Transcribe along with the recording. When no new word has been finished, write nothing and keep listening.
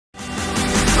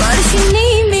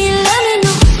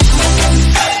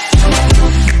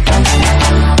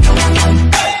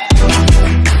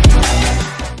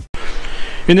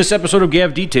In this episode of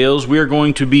Gav Details, we are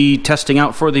going to be testing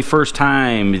out for the first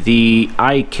time the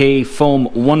IK Foam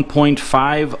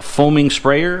 1.5 foaming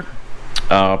sprayer,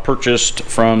 purchased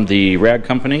from the Rag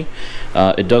company.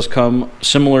 It does come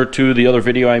similar to the other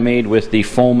video I made with the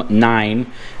Foam 9.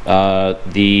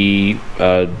 The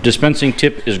dispensing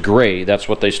tip is gray. That's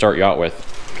what they start you out with.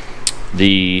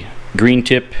 The green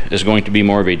tip is going to be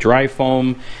more of a dry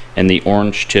foam, and the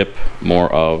orange tip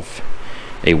more of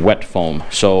a wet foam.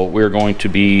 So we're going to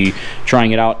be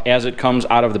trying it out as it comes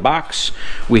out of the box.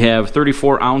 We have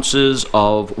 34 ounces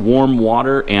of warm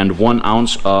water and 1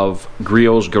 ounce of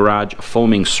Griots Garage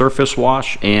Foaming Surface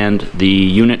wash, and the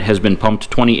unit has been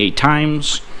pumped 28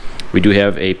 times. We do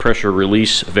have a pressure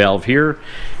release valve here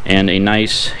and a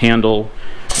nice handle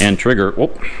and trigger.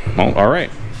 Oh, well, all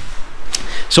right.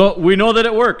 So we know that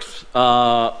it works.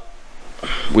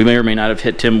 We may or may not have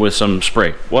hit Tim with some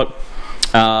spray. What?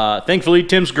 Thankfully,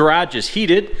 Tim's garage is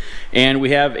heated, and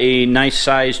we have a nice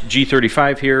sized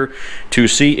G35 here to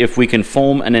see if we can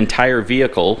foam an entire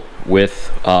vehicle with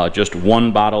just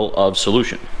 1 bottle of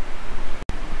solution.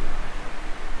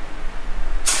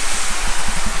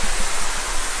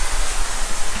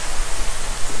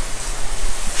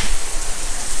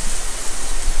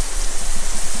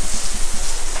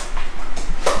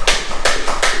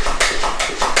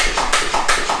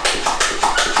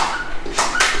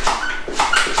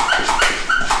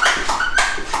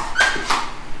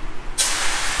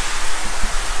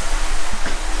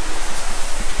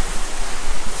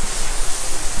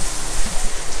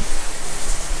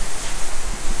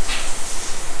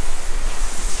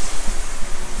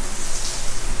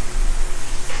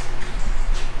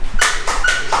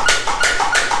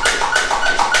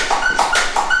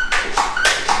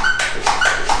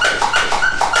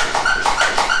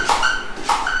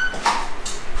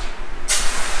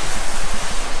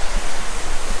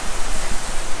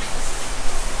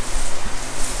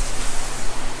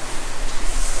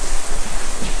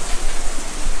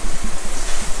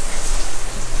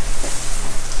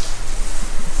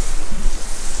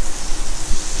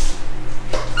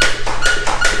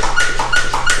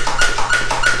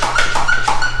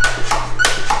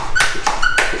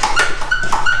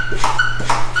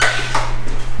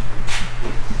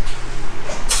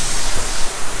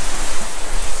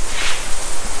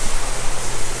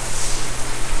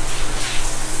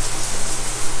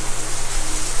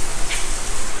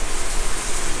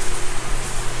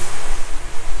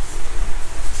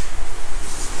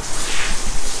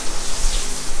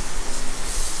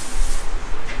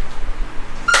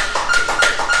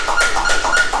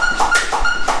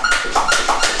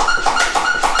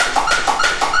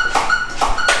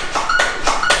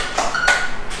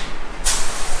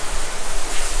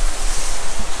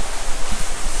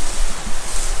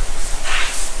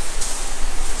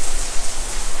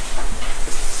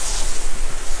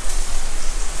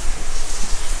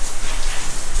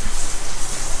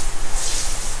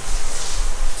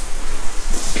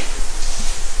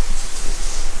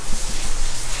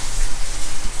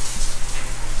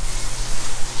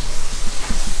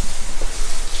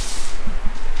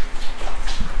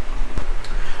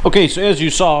 Okay, so as you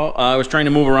saw, I was trying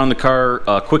to move around the car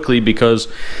quickly because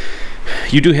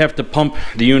you do have to pump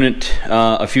the unit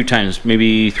a few times,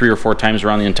 maybe 3 or 4 times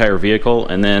around the entire vehicle,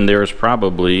 and then there's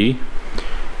probably,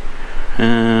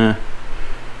 I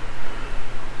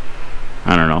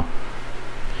don't know,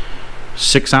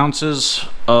 6 ounces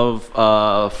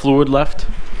of fluid left.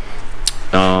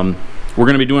 We're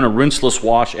going to be doing a rinseless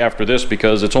wash after this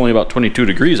because it's only about 22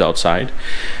 degrees outside.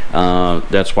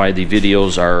 That's why the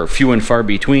videos are few and far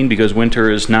between, because winter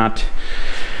is not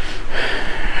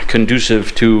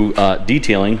conducive to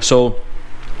detailing. So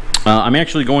I'm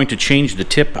actually going to change the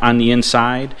tip on the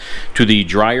inside to the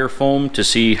drier foam to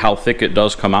see how thick it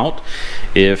does come out.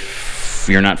 If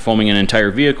you're not foaming an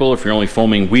entire vehicle, if you're only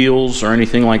foaming wheels or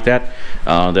anything like that,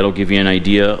 that'll give you an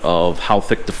idea of how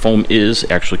thick the foam is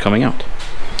actually coming out.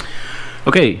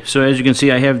 Okay, so as you can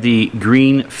see, I have the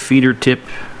green feeder tip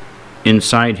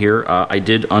inside here. I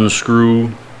did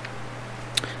unscrew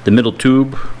the middle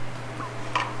tube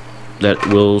that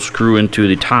will screw into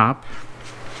the top.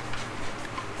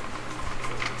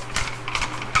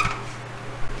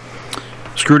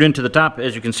 Screwed into the top,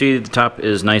 as you can see, the top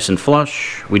is nice and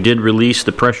flush. We did release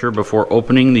the pressure before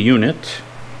opening the unit.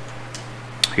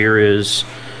 Here is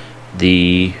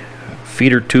the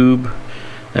feeder tube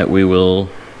that we will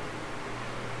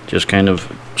just kind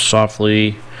of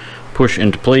softly push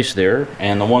into place there,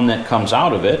 and the one that comes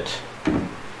out of it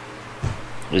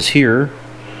is here,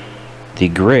 the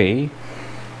gray.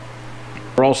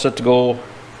 We're all set to go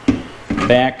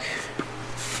back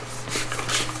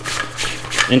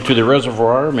into the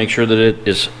reservoir. Make sure that it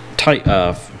is tight.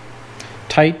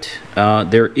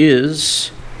 There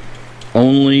is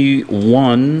only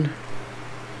one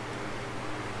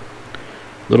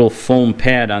little foam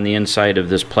pad on the inside of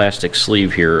this plastic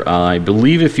sleeve here. I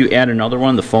believe if you add another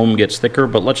one, the foam gets thicker,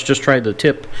 but let's just try the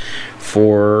tip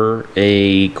for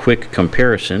a quick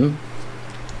comparison.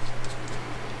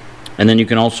 And then you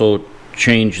can also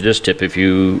change this tip. If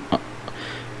you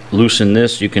loosen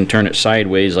this, you can turn it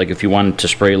sideways, like if you wanted to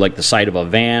spray like the side of a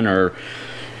van or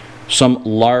some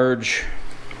large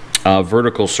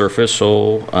vertical surface.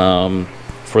 So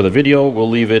for the video, we'll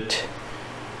leave it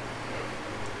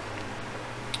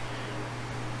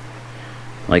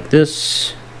like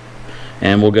this,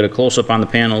 and we'll get a close-up on the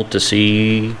panel to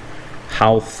see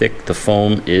how thick the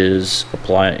foam is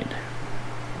applied.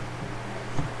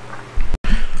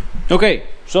 Okay,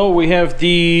 so we have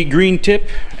the green tip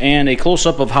and a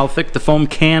close-up of how thick the foam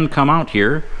can come out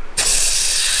here.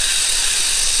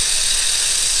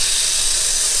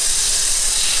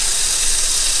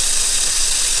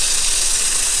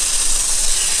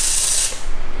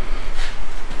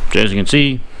 As you can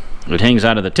see, it hangs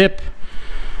out of the tip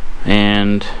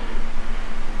and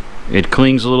it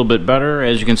clings a little bit better.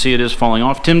 As you can see, it is falling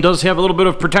off. Tim does have a little bit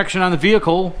of protection on the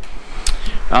vehicle.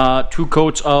 2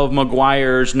 coats of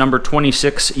Meguiar's number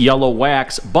 26 yellow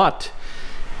wax, but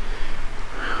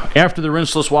after the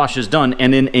rinseless wash is done,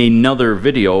 and in another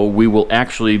video, we will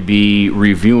actually be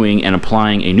reviewing and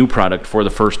applying a new product for the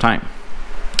first time.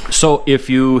 So if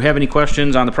you have any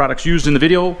questions on the products used in the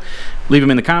video, leave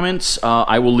them in the comments.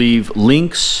 I will leave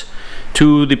links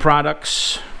to the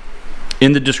products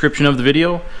in the description of the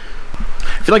video.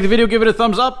 If you like the video, give it a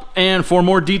thumbs up, and for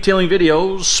more detailing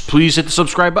videos, please hit the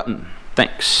subscribe button.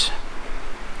 Thanks.